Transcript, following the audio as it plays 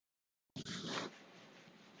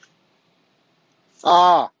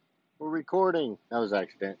Ah, we're recording. That was an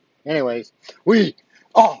accident. Anyways, we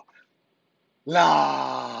are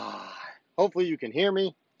live. Hopefully you can hear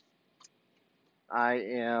me. I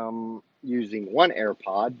am using one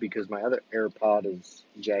AirPod because my other AirPod is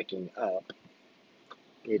jacking up.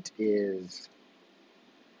 It is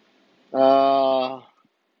uh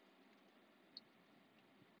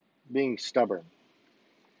being stubborn.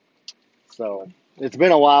 So it's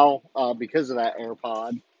been a while because of that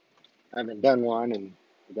AirPod. I haven't done one and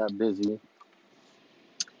I got busy.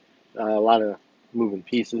 A lot of moving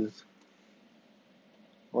pieces.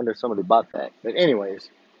 Wonder if somebody bought that. But anyways,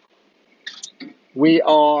 we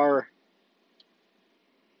are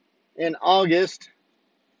in August,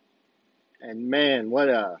 and man, what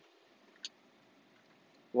a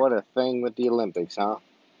thing with the Olympics, huh?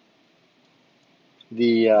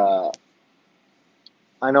 The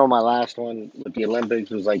I know my last one with the Olympics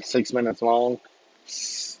was like 6 minutes long.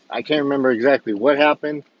 I can't remember exactly what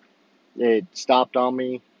happened. It stopped on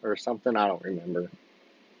me or something. I don't remember,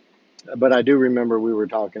 but I do remember we were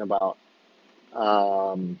talking about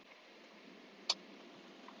um,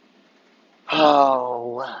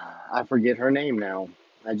 oh, I forget her name now.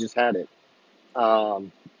 I just had it.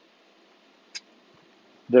 Um,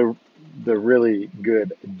 the the really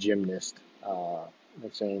good gymnast.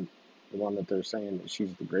 They're saying the one that they're saying that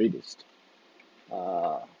she's the greatest.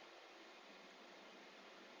 Uh,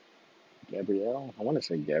 Gabrielle? I want to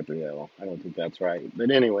say Gabrielle. I don't think that's right.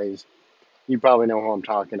 But anyways, you probably know who I'm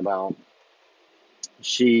talking about.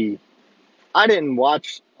 She, I didn't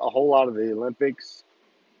watch a whole lot of the Olympics,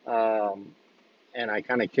 um, and I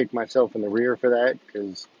kind of kicked myself in the rear for that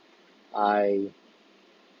because I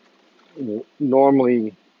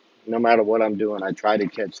normally, no matter what I'm doing, I try to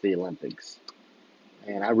catch the Olympics,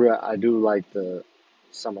 and I do like the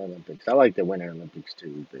Summer Olympics. I like the Winter Olympics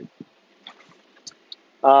too, but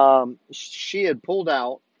she had pulled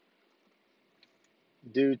out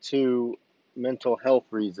due to mental health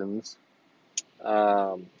reasons.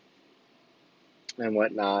 Um, and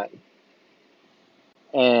whatnot.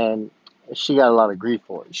 And she got a lot of grief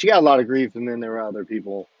for it. She got a lot of grief, and then there were other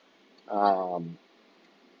people um,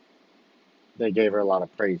 that gave her a lot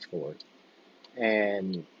of praise for it.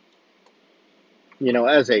 And,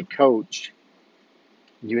 as a coach,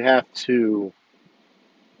 you have to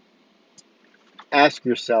ask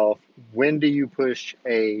yourself, when do you push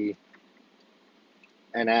an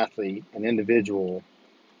athlete, an individual,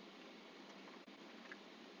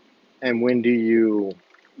 and when do you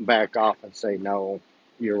back off and say, no,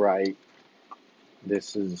 you're right,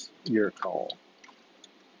 this is your call,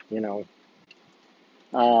 you know?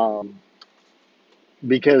 Um,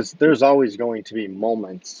 because there's always going to be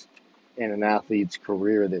moments in an athlete's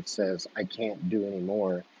career that says, I can't do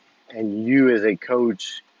anymore. And you, as a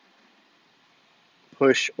coach,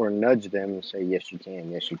 push or nudge them and say, yes, you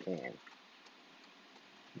can, yes, you can.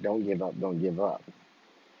 Don't give up, don't give up.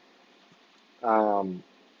 Um,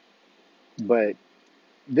 but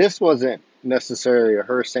this wasn't necessarily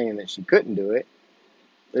her saying that she couldn't do it.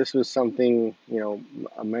 This was something,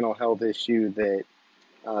 a mental health issue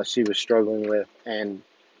that she was struggling with. And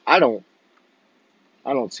I don't,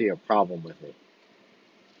 I don't see a problem with it.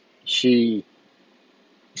 She,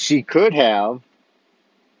 she could have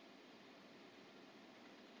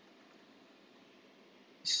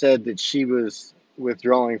said that she was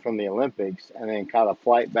withdrawing from the Olympics and then caught a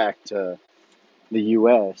flight back to the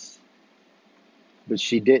U.S., but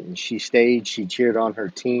she didn't. She stayed, she cheered on her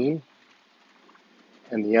team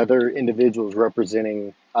and the other individuals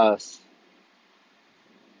representing us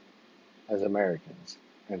as Americans.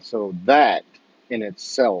 And so that in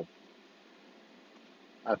itself,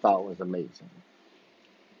 I thought was amazing.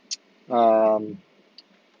 Um,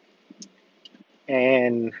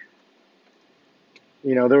 and,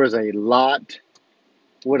 there was a lot.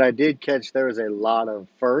 What I did catch, there was a lot of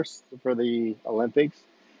firsts for the Olympics.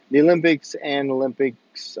 The Olympics and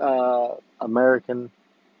Olympics American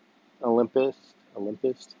Olympist,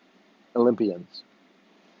 Olympist, Olympians.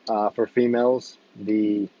 For females,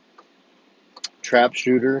 the trap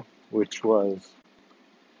shooter, which was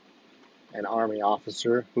an army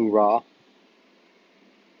officer, hoorah,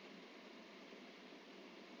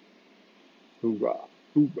 hoorah,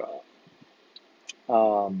 hoorah.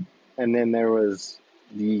 And then there was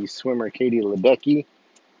the swimmer Katie Ledecky,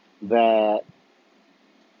 that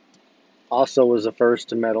also was the first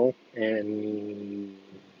to medal in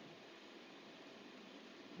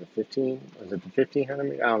the 15. Was it the 1500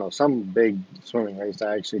 meter? I don't know, some big swimming race.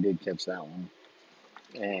 I actually did catch that one,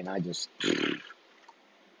 and I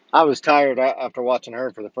was tired after watching her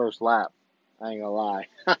for the first lap. I ain't gonna lie.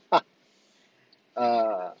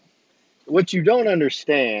 Uh, what you don't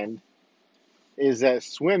understand is that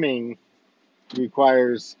swimming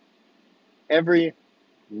requires every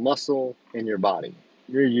muscle in your body.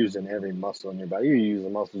 You're using every muscle in your body. You're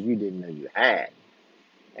using muscles you didn't know you had.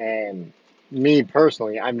 And me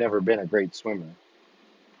personally, I've never been a great swimmer.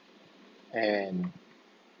 And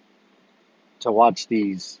to watch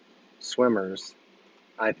these swimmers,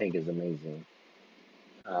 I think is amazing.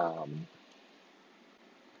 Um,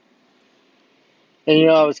 and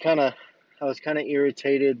I was kind of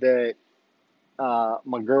irritated that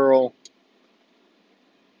my girl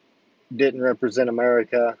didn't represent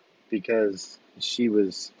America because she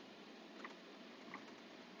was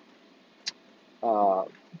uh,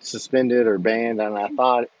 suspended or banned, and I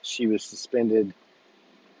thought she was suspended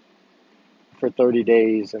for 30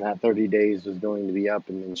 days, and that 30 days was going to be up,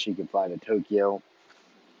 and then she could fly to Tokyo.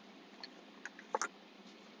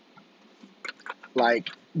 Like,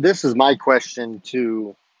 this is my question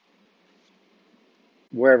to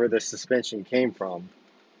wherever the suspension came from,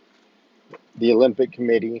 the Olympic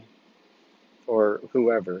Committee or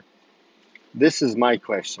whoever. This is my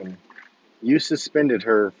question. You suspended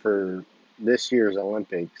her for this year's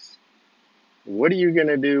Olympics. What are you going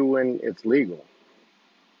to do when it's legal?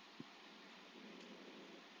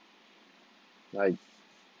 Like,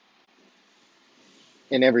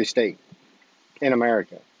 in every state in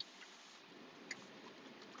America.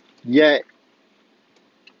 Yet,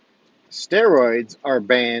 steroids are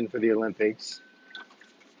banned for the Olympics.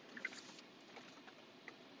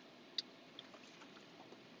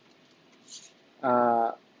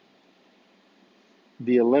 Uh,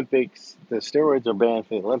 the steroids are banned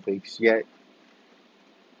for the Olympics, yet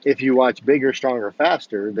if you watch Bigger, Stronger,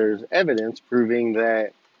 Faster, there's evidence proving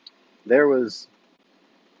that there was,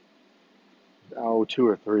 two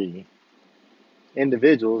or three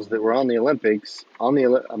individuals that were on the Olympics, on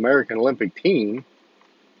the American Olympic team,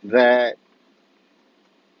 that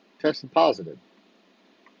tested positive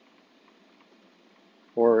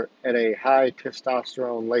or at a high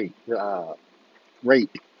testosterone rate.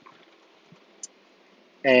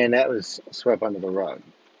 And that was swept under the rug.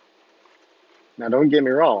 Now, don't get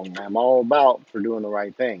me wrong, I'm all about for doing the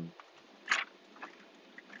right thing.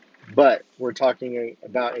 But we're talking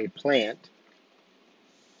about a plant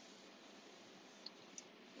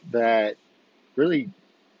that really,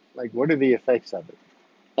 like, what are the effects of it?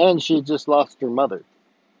 And she just lost her mother.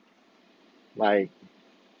 Like,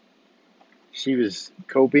 she was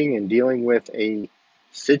coping and dealing with a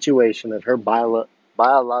situation that her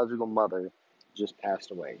biological mother just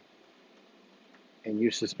passed away. And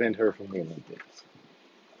you suspend her from the Olympics.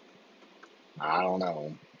 I don't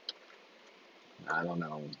know. I don't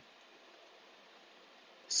know.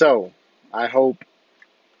 So, I hope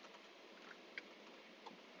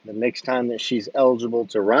the next time that she's eligible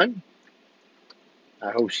to run,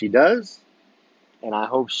 I hope she does. And I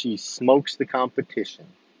hope she smokes the competition,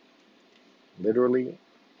 literally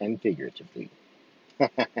and figuratively.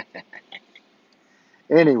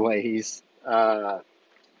 Anyways, I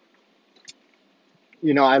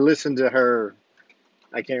listened to her.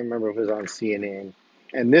 I can't remember if it was on CNN.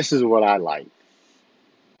 And this is what I like.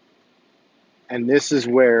 And this is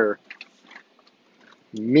where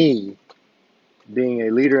me, being a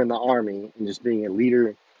leader in the Army and just being a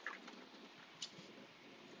leader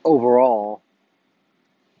overall,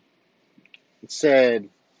 said,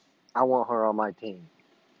 I want her on my team.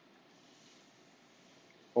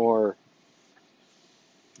 Or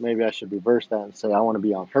maybe I should reverse that and say, I want to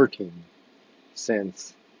be on her team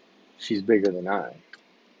since she's bigger than I.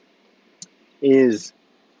 Is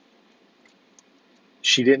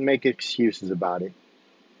she didn't make excuses about it.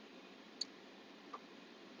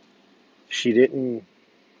 She didn't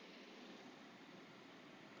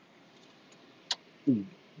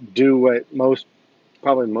do what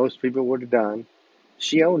probably most people would have done.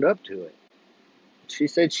 She owned up to it. She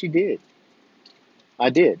said she did. I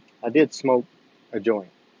did. I did smoke a joint.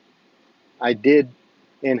 I did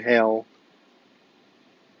inhale,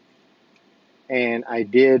 and I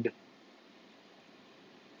did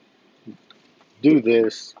do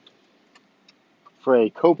this for a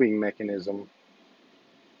coping mechanism,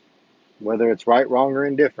 whether it's right, wrong, or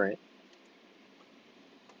indifferent,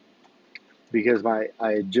 because I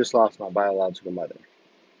had just lost my biological mother.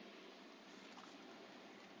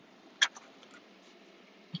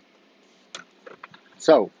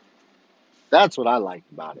 So that's what I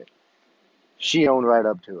liked about it. She owned right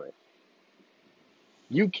up to it.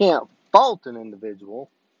 You can't fault an individual.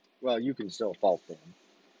 Well, you can still fault them.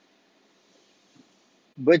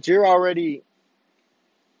 But you're already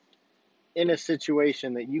in a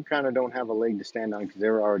situation that you kind of don't have a leg to stand on because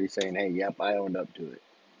they're already saying, hey, yep, I owned up to it.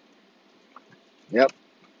 Yep.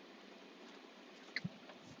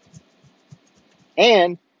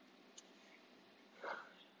 And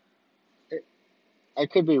I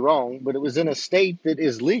could be wrong, but it was in a state that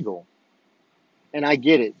is legal. And I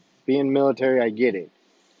get it. Being military, I get it.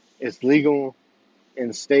 It's legal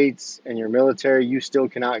in states, and you're military, you still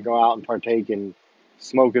cannot go out and partake in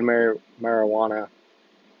smoking marijuana,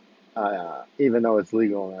 even though it's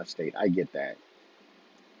legal in that state. I get that.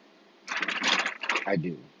 I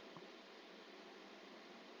do.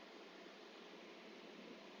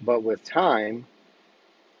 But with time,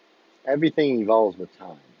 everything evolves with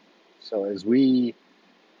time. So as we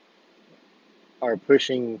are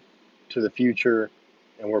pushing to the future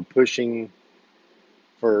and we're pushing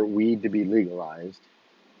for weed to be legalized,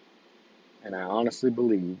 and I honestly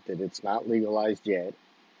believe that it's not legalized yet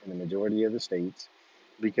in the majority of the states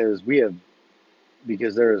because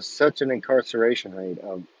there is such an incarceration rate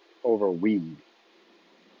of over weed,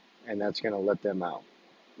 and that's going to let them out.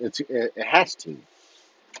 It has to,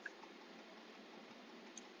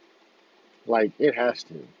 like it has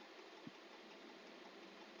to.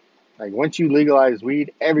 Like once you legalize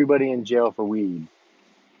weed, everybody in jail for weed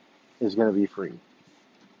is going to be free.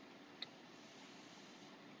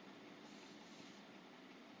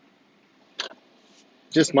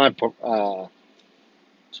 Just my 2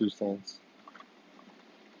 cents.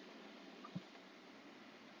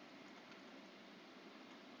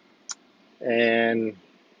 And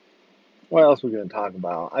what else are we going to talk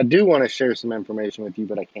about? I do want to share some information with you,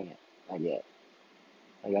 but I can't. Not yet.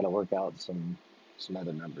 I got to work out some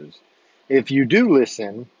other numbers. If you do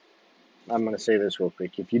listen, I'm going to say this real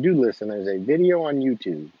quick. If you do listen, there's a video on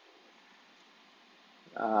YouTube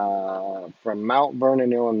from Mount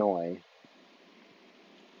Vernon, Illinois,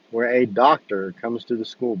 where a doctor comes to the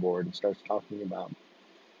school board and starts talking about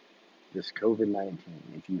this COVID-19.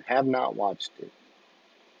 If you have not watched it,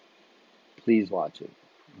 please watch it.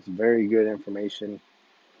 It's very good information.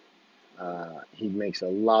 He makes a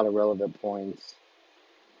lot of relevant points.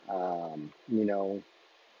 You know,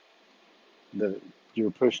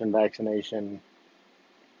 you're pushing vaccination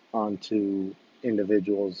onto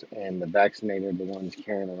individuals, and the vaccinated are the ones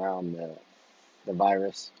carrying around the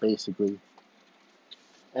virus, basically.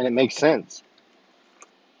 And it makes sense.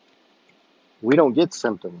 We don't get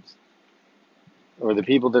symptoms, or the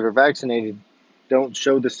people that are vaccinated don't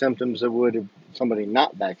show the symptoms that would if somebody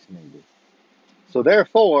not vaccinated. So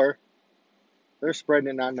therefore, they're spreading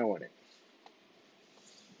it not knowing it.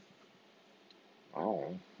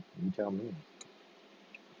 Oh, you tell me.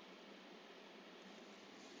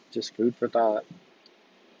 Just food for thought.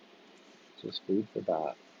 Just food for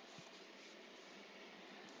thought.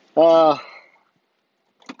 Uh,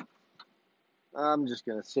 I'm just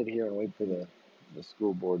gonna sit here and wait for the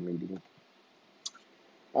school board meeting.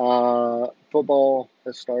 Football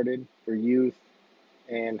has started for youth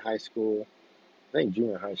and high school. I think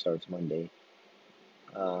junior high starts Monday.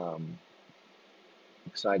 Um,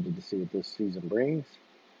 Excited to see what this season brings.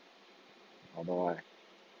 Although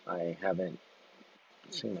I haven't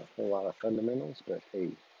seen a whole lot of fundamentals, but hey,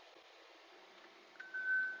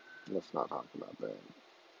 let's not talk about that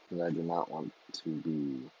because I do not want to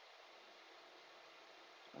be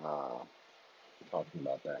uh, talking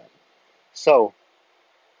about that. So,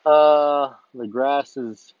 the grass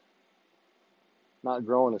is not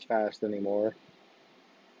growing as fast anymore.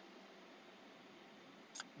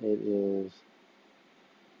 It is,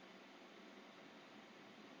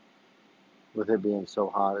 with it being so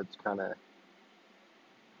hot, it's kind of,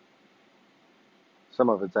 some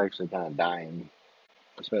of it's actually kind of dying,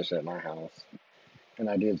 especially at my house. And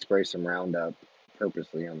I did spray some Roundup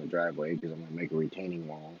purposely on the driveway because I'm going to make a retaining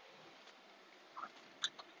wall.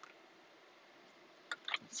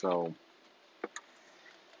 So,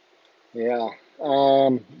 yeah.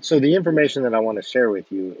 So the information that I want to share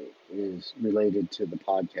with you is related to the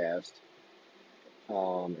podcast.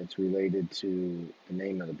 It's related to the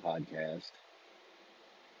name of the podcast,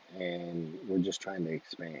 and we're just trying to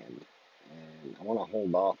expand. And I want to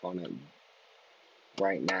hold off on it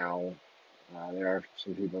right now. There are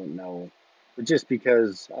some people that know, but just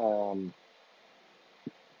because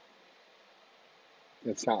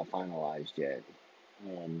it's not finalized yet,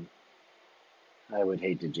 and I would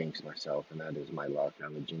hate to jinx myself, and that is my luck. I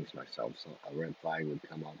would jinx myself, so a red flag would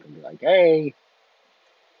come up and be like, "Hey,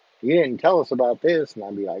 you didn't tell us about this," and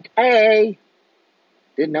I'd be like, "Hey,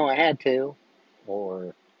 didn't know I had to,"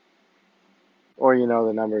 or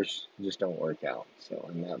the numbers just don't work out. So,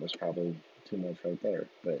 and that was probably too much right there.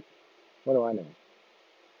 But what do I know?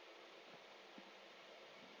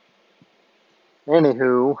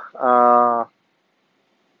 Anywho,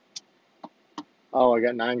 oh, I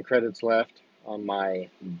got 9 credits left on my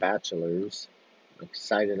bachelor's. I'm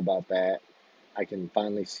excited about that. I can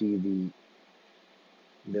finally see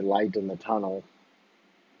the light in the tunnel.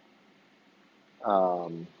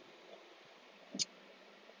 Um,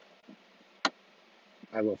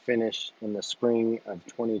 I will finish in the spring of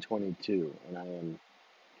 2022, and I am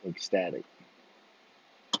ecstatic.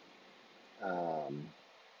 Um,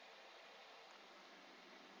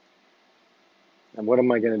 and what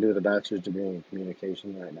am I going to do with a bachelor's degree in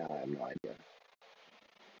communication right now? I have no idea.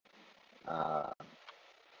 Uh,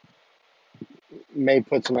 may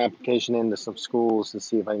put some application into some schools to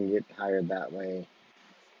see if I can get hired that way.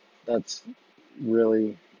 That's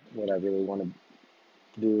really what I really want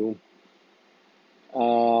to do.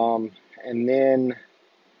 And then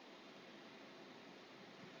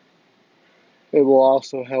it will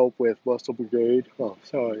also help with muscle brigade. Oh,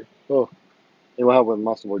 sorry. Oh, it will help with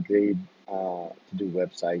muscle brigade to do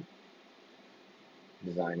website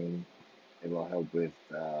designing. It will help with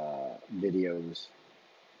videos,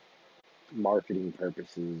 marketing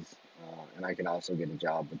purposes, and I can also get a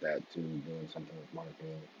job with that too, doing something with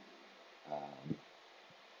marketing um,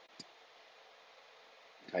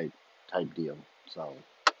 type type deal. So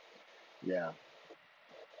yeah,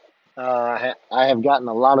 I have gotten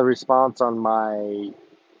a lot of response on my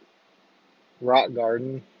rock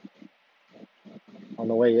garden on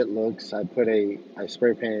the way it looks. I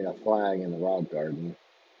spray painted a flag in the rock garden,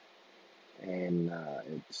 and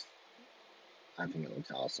I think it looks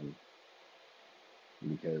awesome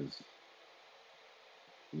because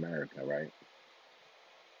America, right?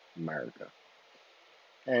 America.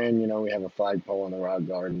 And we have a flagpole in the rock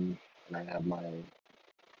garden, and I have my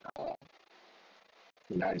uh,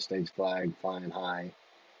 United States flag flying high,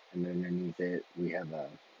 and underneath it we have a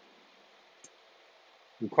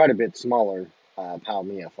quite a bit smaller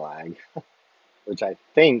Palmia flag, which I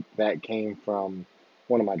think that came from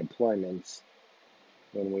one of my deployments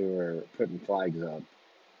when we were putting flags up.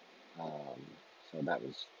 Um, so that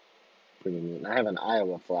was pretty neat. And I have an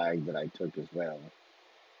Iowa flag that I took as well.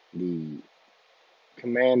 The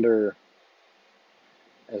commander,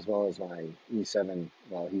 as well as my E7,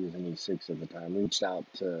 well, he was an E6 at the time, reached out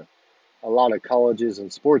to a lot of colleges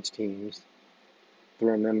and sports teams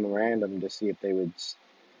through a memorandum to see if they would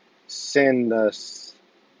send us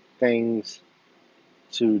things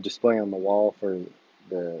to display on the wall for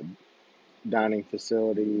the dining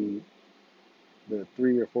facility, the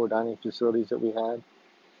 3 or 4 dining facilities that we had.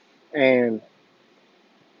 And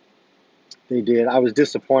they did. I was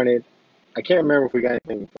disappointed. I can't remember if we got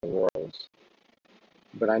anything from Worlds,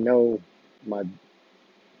 but I know my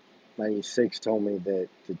 96 told me that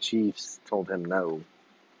the Chiefs told him no,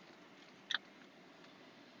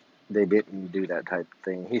 they didn't do that type of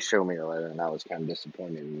thing. He showed me the letter, and I was kind of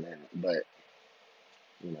disappointed in that. But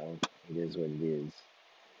it is what it is.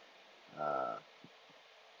 Uh,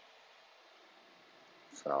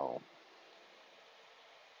 so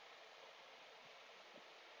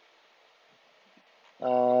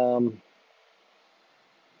um,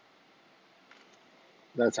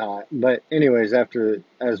 that's how. But anyways,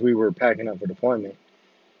 as we were packing up for deployment,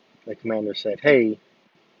 the commander said, "Hey,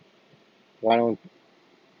 why don't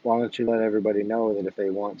you let everybody know that if they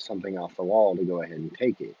want something off the wall to go ahead and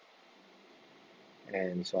take it?"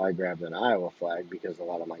 And so I grabbed an Iowa flag because a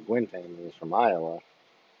lot of my Gwyn family is from Iowa,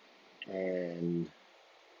 and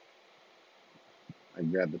I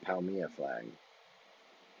grabbed the Palmia flag.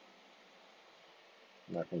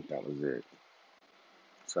 And I think that was it.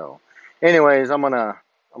 So, anyways, I'm gonna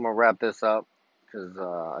wrap this up because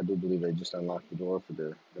I do believe they just unlocked the door for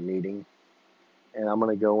the meeting, and I'm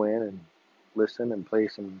gonna go in and listen and play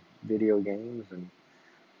some video games and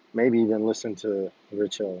maybe even listen to the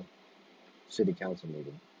Rich Hill City Council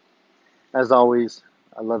meeting. As always,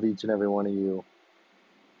 I love each and every one of you,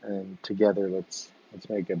 and together let's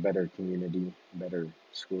make a better community, better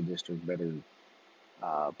school district, better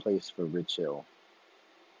place for Rich Hill.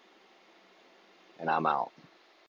 And I'm out.